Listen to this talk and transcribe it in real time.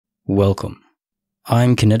Welcome.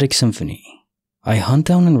 I'm Kinetic Symphony. I hunt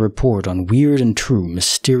down and report on weird and true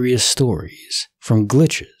mysterious stories, from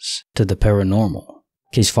glitches to the paranormal.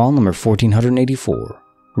 Case file number 1484,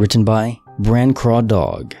 written by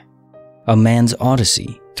brandcrawdog. A man's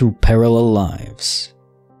odyssey through parallel lives.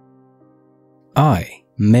 I,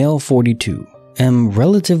 male 42, am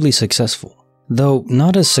relatively successful, though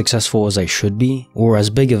not as successful as I should be or as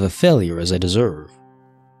big of a failure as I deserve.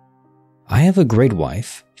 I have a great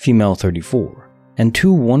wife, female 34, and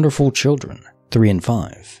two wonderful children, 3 and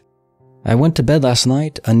 5. I went to bed last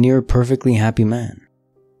night a near perfectly happy man.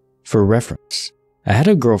 For reference, I had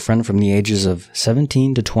a girlfriend from the ages of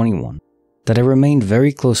 17 to 21 that I remained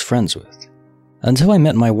very close friends with, until I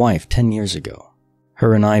met my wife 10 years ago.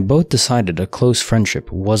 Her and I both decided a close friendship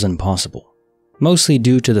wasn't possible, mostly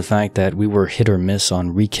due to the fact that we were hit or miss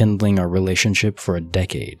on rekindling our relationship for a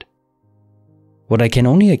decade. What I can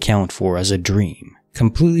only account for as a dream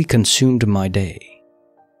completely consumed my day.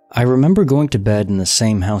 I remember going to bed in the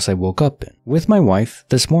same house I woke up in with my wife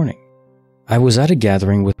this morning. I was at a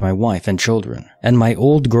gathering with my wife and children, and my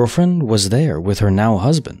old girlfriend was there with her now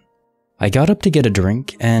husband. I got up to get a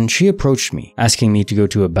drink, and she approached me, asking me to go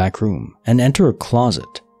to a back room and enter a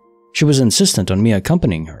closet. She was insistent on me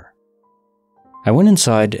accompanying her. I went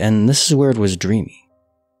inside, and this is where it was dreamy.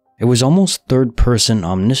 It was almost third-person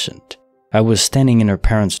omniscient. I was standing in her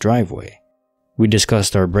parents' driveway. We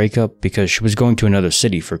discussed our breakup because she was going to another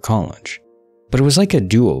city for college, but it was like a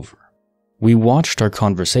do-over. We watched our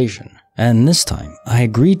conversation, and this time I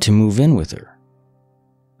agreed to move in with her.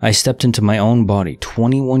 I stepped into my own body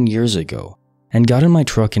 21 years ago and got in my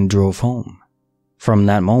truck and drove home. From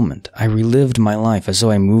that moment, I relived my life as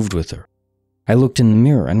though I moved with her. I looked in the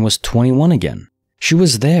mirror and was 21 again. She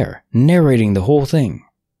was there, narrating the whole thing.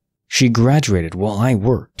 She graduated while I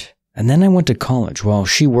worked. And then I went to college while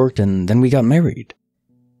she worked, and then we got married.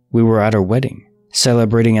 We were at our wedding,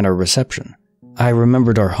 celebrating at our reception. I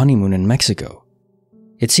remembered our honeymoon in Mexico.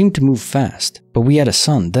 It seemed to move fast, but we had a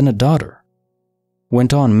son, then a daughter.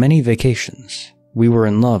 Went on many vacations. We were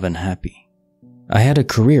in love and happy. I had a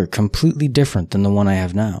career completely different than the one I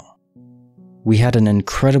have now. We had an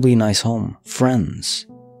incredibly nice home, friends.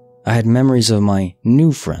 I had memories of my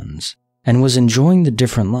new friends, and was enjoying the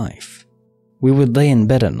different life. We would lay in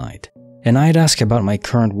bed at night, and I'd ask about my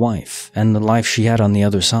current wife and the life she had on the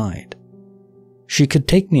other side. She could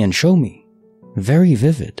take me and show me. Very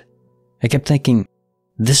vivid. I kept thinking,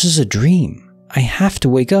 this is a dream. I have to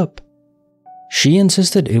wake up. She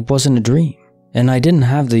insisted it wasn't a dream, and I didn't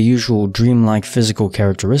have the usual dreamlike physical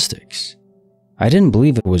characteristics. I didn't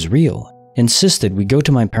believe it was real, insisted we go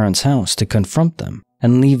to my parents' house to confront them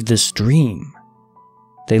and leave this dream.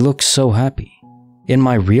 They looked so happy. In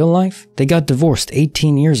my real life, they got divorced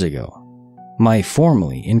 18 years ago. My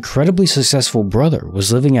formerly incredibly successful brother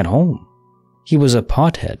was living at home. He was a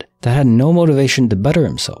pothead that had no motivation to better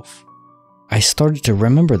himself. I started to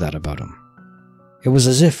remember that about him. It was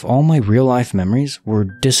as if all my real-life memories were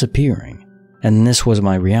disappearing, and this was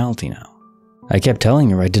my reality now. I kept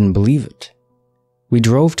telling her I didn't believe it. We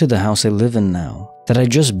drove to the house I live in now that I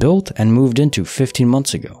just built and moved into 15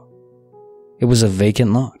 months ago. It was a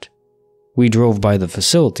vacant lot. We drove by the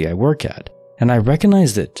facility I work at, and I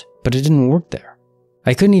recognized it, but it didn't work there.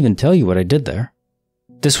 I couldn't even tell you what I did there.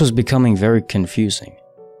 This was becoming very confusing.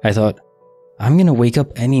 I thought, I'm gonna wake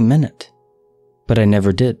up any minute. But I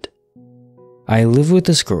never did. I live with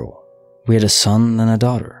this girl. We had a son and a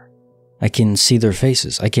daughter. I can see their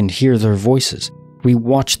faces. I can hear their voices. We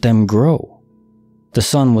watched them grow. The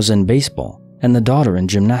son was in baseball, and the daughter in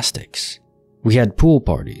gymnastics. We had pool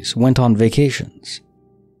parties, went on vacations.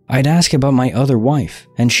 I'd ask about my other wife,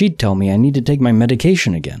 and she'd tell me I need to take my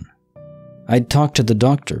medication again. I'd talk to the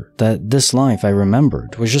doctor that this life I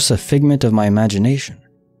remembered was just a figment of my imagination.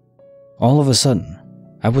 All of a sudden,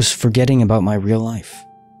 I was forgetting about my real life.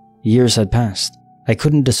 Years had passed. I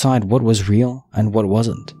couldn't decide what was real and what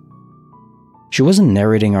wasn't. She wasn't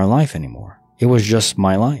narrating our life anymore. It was just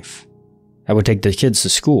my life. I would take the kids to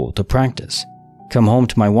school, to practice, come home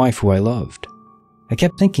to my wife who I loved. I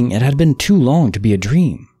kept thinking it had been too long to be a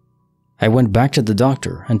dream. I went back to the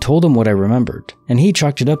doctor and told him what I remembered, and he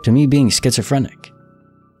chalked it up to me being schizophrenic.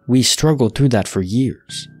 We struggled through that for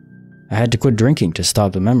years. I had to quit drinking to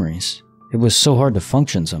stop the memories. It was so hard to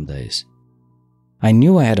function some days. I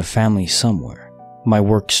knew I had a family somewhere. My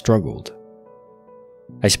work struggled.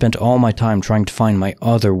 I spent all my time trying to find my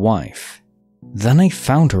other wife. Then I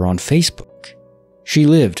found her on Facebook. She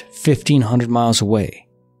lived 1,500 miles away.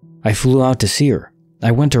 I flew out to see her.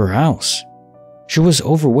 I went to her house. She was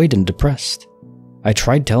overweight and depressed. I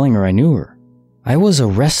tried telling her I knew her. I was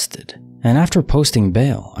arrested, and after posting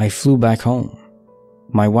bail, I flew back home.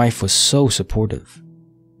 My wife was so supportive.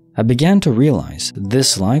 I began to realize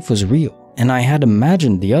this life was real, and I had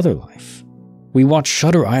imagined the other life. We watched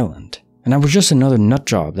Shutter Island, and I was just another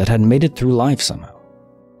nutjob that had made it through life somehow.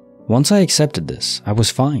 Once I accepted this, I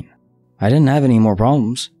was fine. I didn't have any more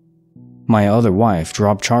problems. My other wife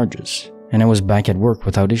dropped charges, and I was back at work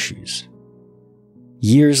without issues.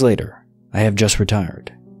 Years later, I have just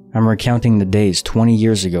retired. I'm recounting the days 20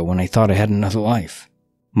 years ago when I thought I had another life.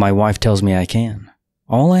 My wife tells me I can.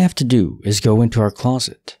 All I have to do is go into our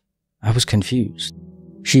closet. I was confused.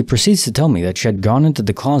 She proceeds to tell me that she had gone into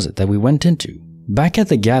the closet that we went into, back at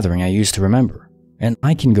the gathering I used to remember, and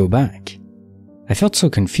I can go back. I felt so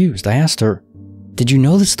confused. I asked her, "Did you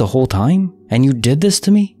know this the whole time? And you did this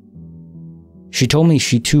to me?" She told me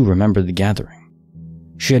she too remembered the gathering.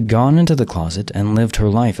 She had gone into the closet and lived her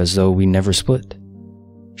life as though we never split.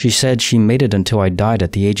 She said she made it until I died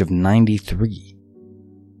at the age of 93.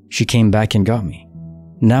 She came back and got me.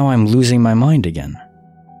 Now I'm losing my mind again.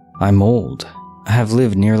 I'm old. I have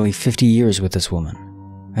lived nearly 50 years with this woman.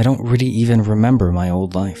 I don't really even remember my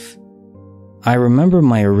old life. I remember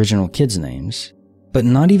my original kids' names, but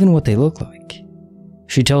not even what they look like.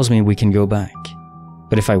 She tells me we can go back,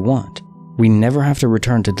 but if I want, we never have to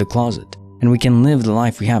return to the closet, and we can live the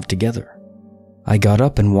life we have together. I got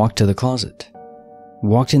up and walked to the closet,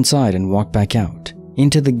 walked inside and walked back out,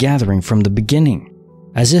 into the gathering from the beginning,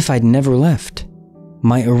 as if I'd never left.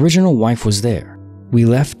 My original wife was there. We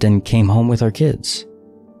left and came home with our kids.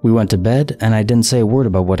 We went to bed and I didn't say a word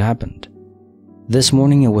about what happened. This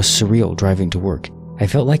morning it was surreal driving to work. I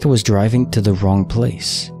felt like I was driving to the wrong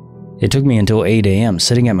place. It took me until 8 a.m.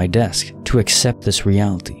 sitting at my desk to accept this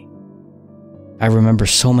reality. I remember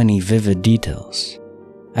so many vivid details.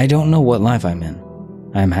 I don't know what life I'm in.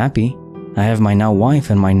 I'm happy. I have my now wife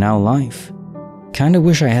and my now life. Kinda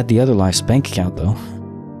wish I had the other life's bank account though.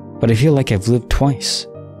 But I feel like I've lived twice.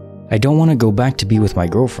 I don't want to go back to be with my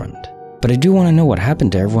girlfriend, but I do want to know what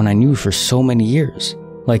happened to everyone I knew for so many years.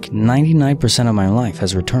 Like 99% of my life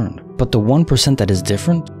has returned, but the 1% that is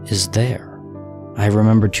different is there. I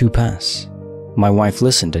remember 2 pass. My wife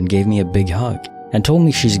listened and gave me a big hug and told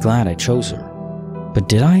me she's glad I chose her. But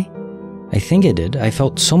did I? I think I did. I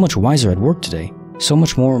felt so much wiser at work today, so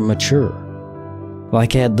much more mature.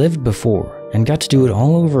 Like I had lived before and got to do it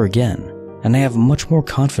all over again, and I have much more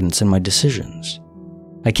confidence in my decisions.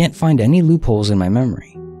 I can't find any loopholes in my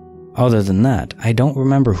memory. Other than that, I don't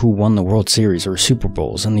remember who won the World Series or Super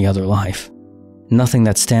Bowls in the other life. Nothing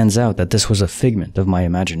that stands out that this was a figment of my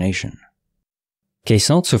imagination. Case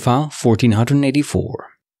notes for file 1484.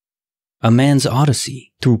 A man's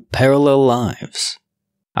Odyssey through parallel lives.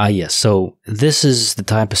 Yes, so this is the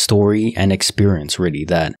type of story and experience really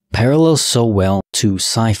that parallels so well to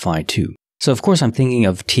sci-fi too. So of course I'm thinking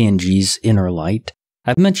of TNG's Inner Light.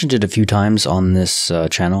 I've mentioned it a few times on this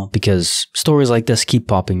channel because stories like this keep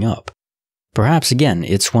popping up. Perhaps again,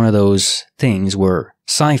 it's one of those things where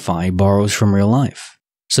sci-fi borrows from real life.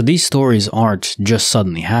 So these stories aren't just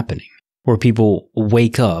suddenly happening, where people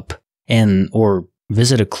wake up or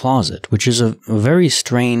visit a closet, which is a very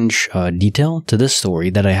strange detail to this story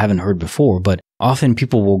that I haven't heard before, but often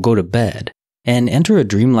people will go to bed and enter a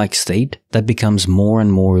dreamlike state that becomes more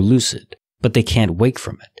and more lucid, but they can't wake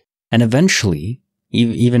from it. And eventually,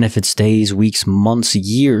 even if it's days, weeks, months,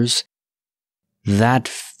 years, that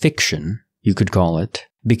fiction, you could call it,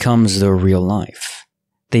 becomes their real life.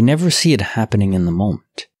 They never see it happening in the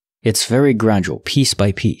moment. It's very gradual, piece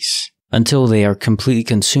by piece, until they are completely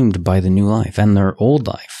consumed by the new life and their old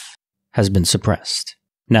life has been suppressed.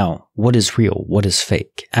 Now, what is real? What is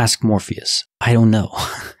fake? Ask Morpheus. I don't know.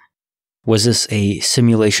 Was this a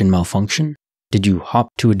simulation malfunction? Did you hop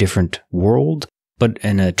to a different world, but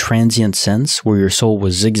in a transient sense where your soul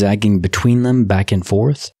was zigzagging between them back and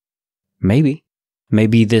forth? Maybe.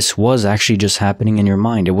 Maybe this was actually just happening in your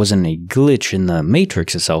mind. It wasn't a glitch in the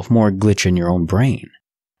matrix itself, more a glitch in your own brain.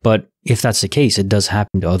 But if that's the case, it does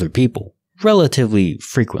happen to other people relatively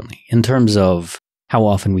frequently in terms of how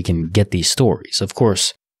often we can get these stories. Of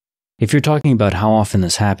course, if you're talking about how often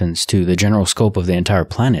this happens to the general scope of the entire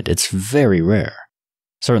planet, it's very rare.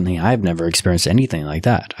 Certainly, I've never experienced anything like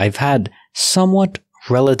that. I've had somewhat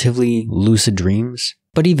relatively lucid dreams,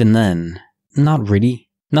 but even then, not really.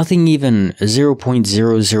 Nothing even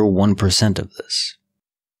 0.001% of this.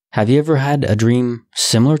 Have you ever had a dream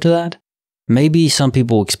similar to that? Maybe some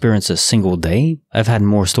people experience a single day. I've had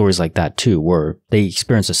more stories like that too, where they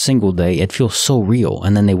experience a single day, it feels so real,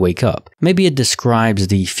 and then they wake up. Maybe it describes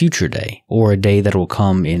the future day, or a day that will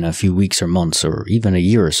come in a few weeks or months, or even a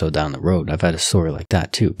year or so down the road. I've had a story like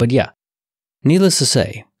that too. But yeah, needless to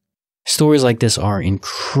say, Stories like this are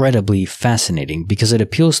incredibly fascinating because it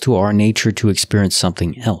appeals to our nature to experience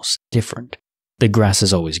something else, different. The grass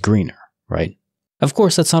is always greener, right? Of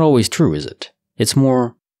course, that's not always true, is it? It's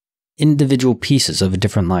more individual pieces of a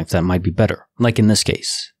different life that might be better, like in this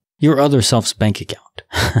case, your other self's bank account.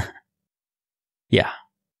 Yeah,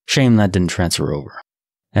 shame that didn't transfer over.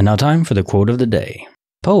 And now time for the quote of the day.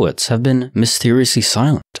 Poets have been mysteriously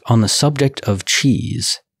silent on the subject of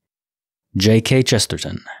cheese. J.K.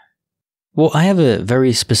 Chesterton. Well, I have a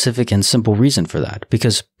very specific and simple reason for that,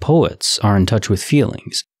 because poets are in touch with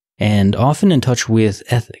feelings, and often in touch with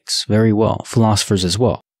ethics very well, philosophers as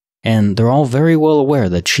well, and they're all very well aware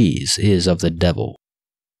that cheese is of the devil.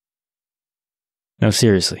 No,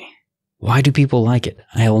 seriously, why do people like it?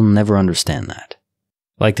 I will never understand that.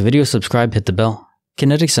 Like the video, subscribe, hit the bell.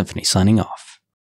 Kinetic Symphony signing off.